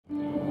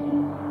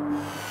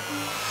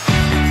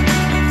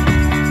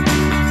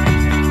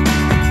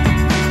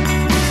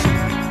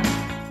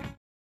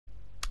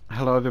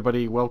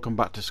everybody, welcome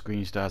back to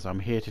Screen Stars.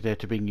 I'm here today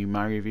to bring you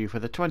my review for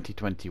the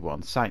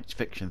 2021 science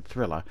fiction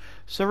thriller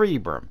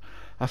Cerebrum,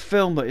 a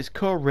film that is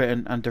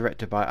co-written and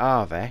directed by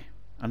Harvey,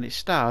 and it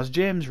stars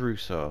James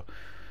Russo,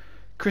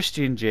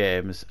 Christian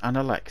James and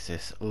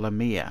Alexis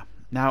Lemire.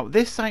 Now,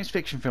 this science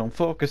fiction film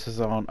focuses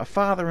on a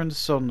father and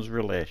son's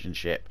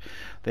relationship.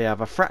 They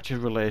have a fractured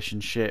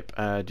relationship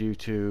due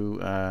to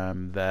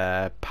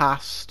their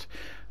past.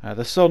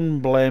 The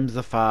son blames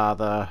the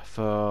father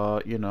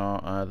for,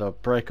 the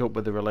breakup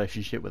with the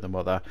relationship with the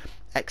mother,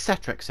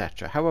 etc.,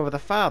 etc. However, the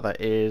father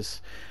is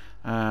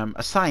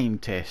a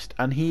scientist,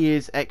 and he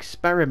is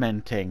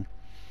experimenting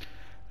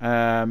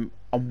on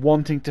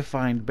wanting to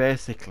find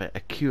basically a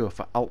cure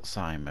for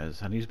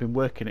Alzheimer's, and he's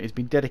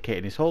been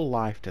dedicating his whole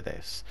life to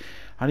this,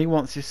 and he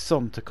wants his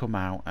son to come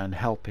out and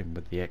help him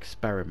with the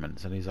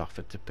experiments, and he's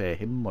offered to pay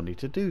him money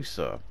to do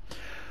so.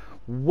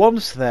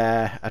 Once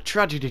there, a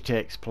tragedy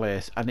takes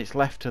place, and it's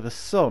left to the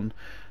son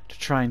to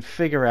try and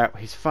figure out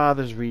his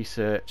father's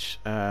research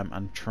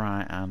and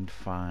try and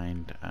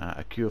find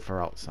a cure for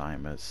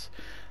Alzheimer's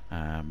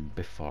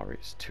before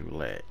it's too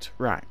late.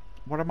 Right,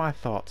 what are my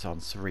thoughts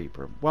on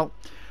Cerebrum? Well,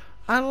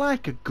 I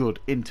like a good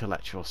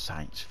intellectual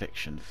science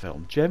fiction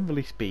film.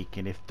 Generally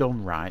speaking, if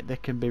done right, they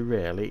can be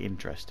really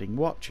interesting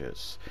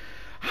watches.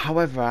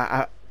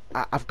 However,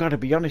 I've got to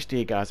be honest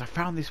here, guys, I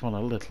found this one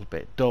a little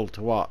bit dull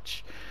to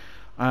watch.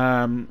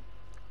 I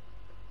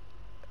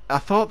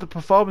thought the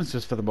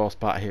performances for the most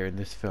part here in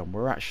this film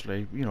were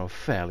actually,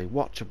 fairly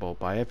watchable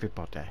by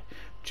everybody,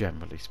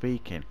 generally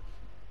speaking.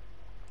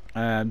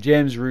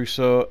 James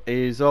Russo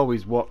is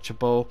always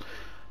watchable,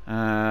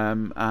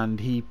 and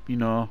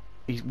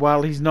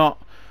while he's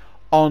not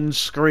on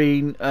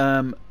screen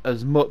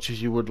as much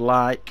as you would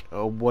like,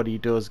 or what he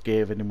does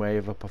give in the way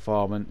of a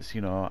performance,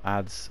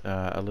 adds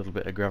a little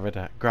bit of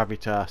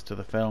gravitas to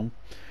the film.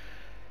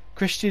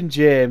 Christian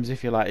James,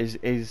 if you like,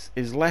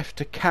 is left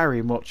to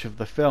carry much of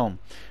the film,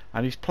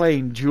 and he's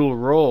playing dual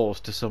roles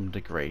to some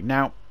degree.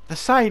 Now, the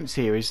science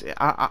here is,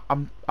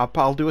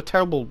 I'll do a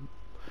terrible,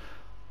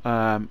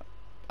 I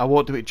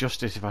won't do it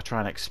justice if I try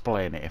and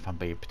explain it, if I'm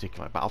being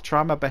particular, but I'll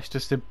try my best to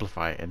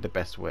simplify it in the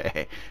best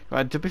way.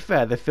 And to be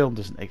fair, the film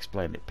doesn't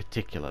explain it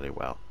particularly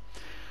well.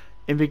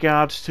 In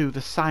regards to the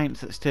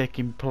science that's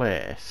taking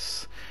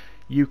place,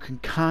 you can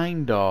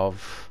kind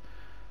of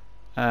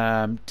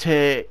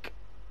take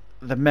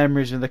the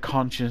memories and the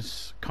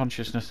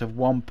consciousness of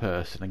one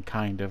person and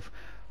kind of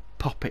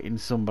pop it in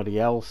somebody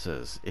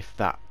else's, if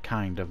that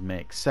kind of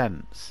makes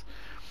sense.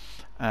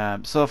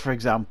 So for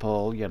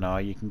example, you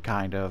can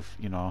kind of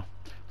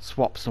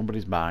swap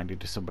somebody's mind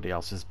into somebody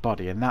else's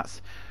body, and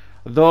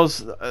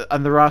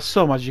and there are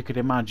some, as you could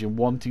imagine,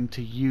 wanting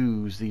to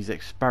use these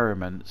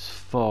experiments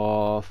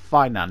for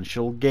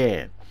financial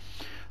gain.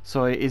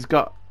 So he's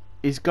got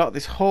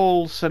this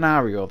whole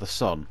scenario, the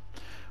son,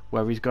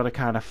 where he's got to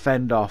kind of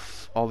fend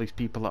off all these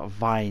people that are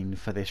vying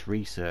for this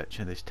research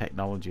and this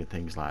technology and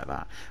things like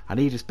that. And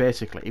he just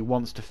basically, he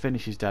wants to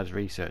finish his dad's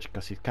research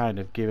because he's kind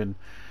of given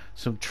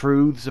some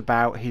truths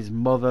about his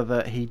mother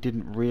that he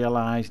didn't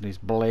realise, and he's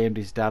blamed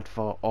his dad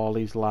for all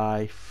his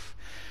life.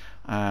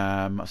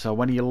 So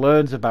when he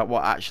learns about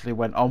what actually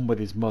went on with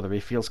his mother, he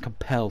feels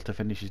compelled to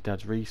finish his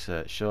dad's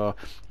research. So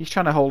he's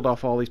trying to hold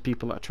off all these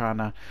people that are trying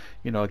to,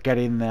 get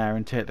in there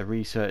and take the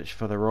research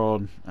for their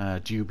own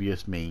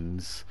dubious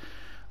means.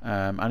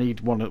 And he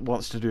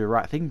wants to do the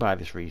right thing by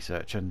this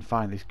research and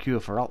find this cure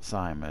for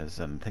Alzheimer's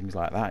and things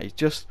like that.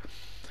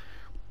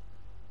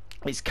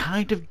 It's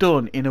kind of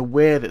done in a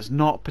way that's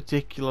not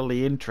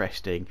particularly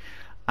interesting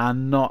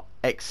and not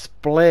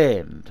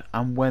explained.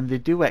 And when they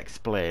do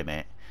explain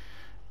it,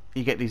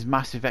 you get these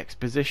massive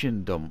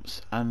exposition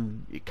dumps,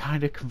 and it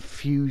kind of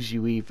confuses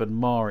you even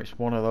more. It's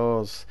one of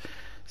those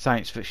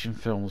science fiction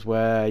films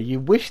where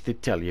you wish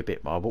they'd tell you a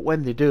bit more, but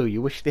when they do,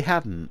 you wish they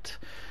hadn't.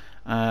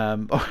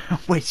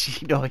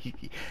 Which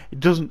it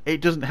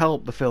doesn't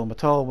help the film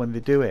at all when they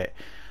do it.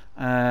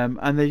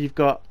 And then you've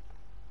got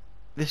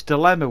this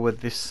dilemma with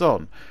this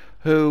son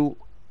who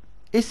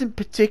isn't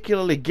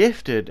particularly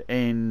gifted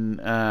in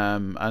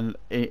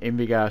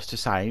regards to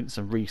science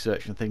and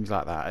research and things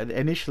like that.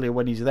 Initially,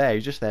 when he's there,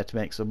 he's just there to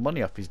make some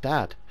money off his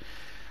dad,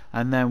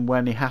 and then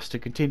when he has to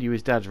continue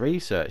his dad's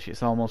research,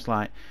 it's almost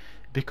like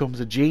he becomes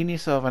a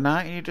genius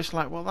overnight, and you're just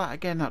like, well, that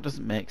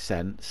doesn't make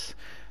sense.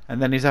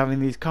 And then he's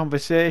having these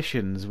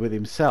conversations with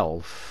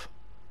himself,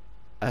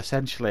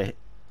 essentially,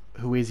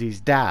 who is his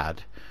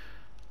dad.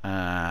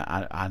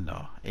 I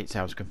know, it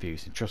sounds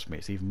confusing. Trust me,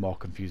 it's even more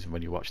confusing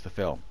when you watch the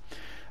film.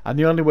 And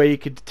the only way you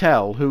could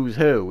tell who's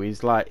who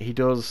is like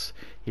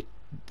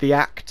the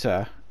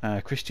actor,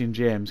 Christian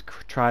James,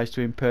 tries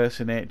to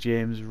impersonate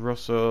James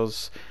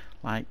Russo's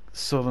like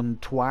southern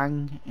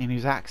twang in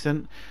his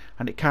accent,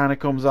 and it kind of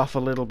comes off a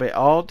little bit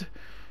odd.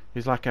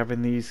 He's like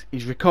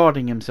he's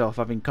recording himself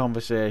having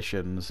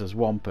conversations as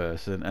one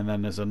person and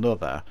then as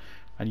another,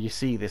 and you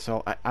see this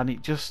all, and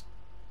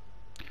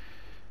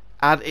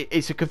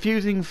it's a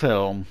confusing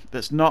film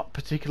that's not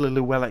particularly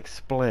well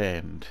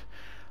explained,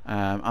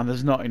 and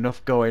there's not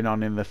enough going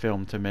on in the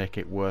film to make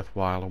it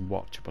worthwhile and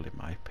watchable, in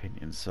my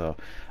opinion. So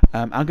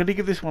I'm going to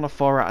give this one a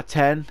 4 out of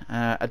 10.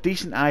 A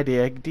decent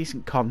idea,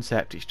 decent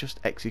concept, it's just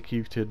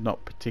executed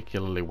not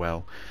particularly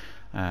well.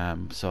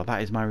 So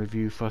that is my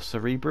review for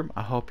Cerebrum.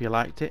 I hope you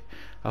liked it.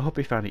 I hope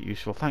you found it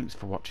useful. Thanks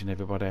for watching,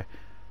 everybody.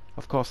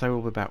 Of course, I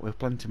will be back with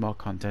plenty more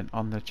content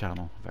on the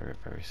channel very,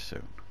 very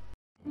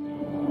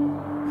soon.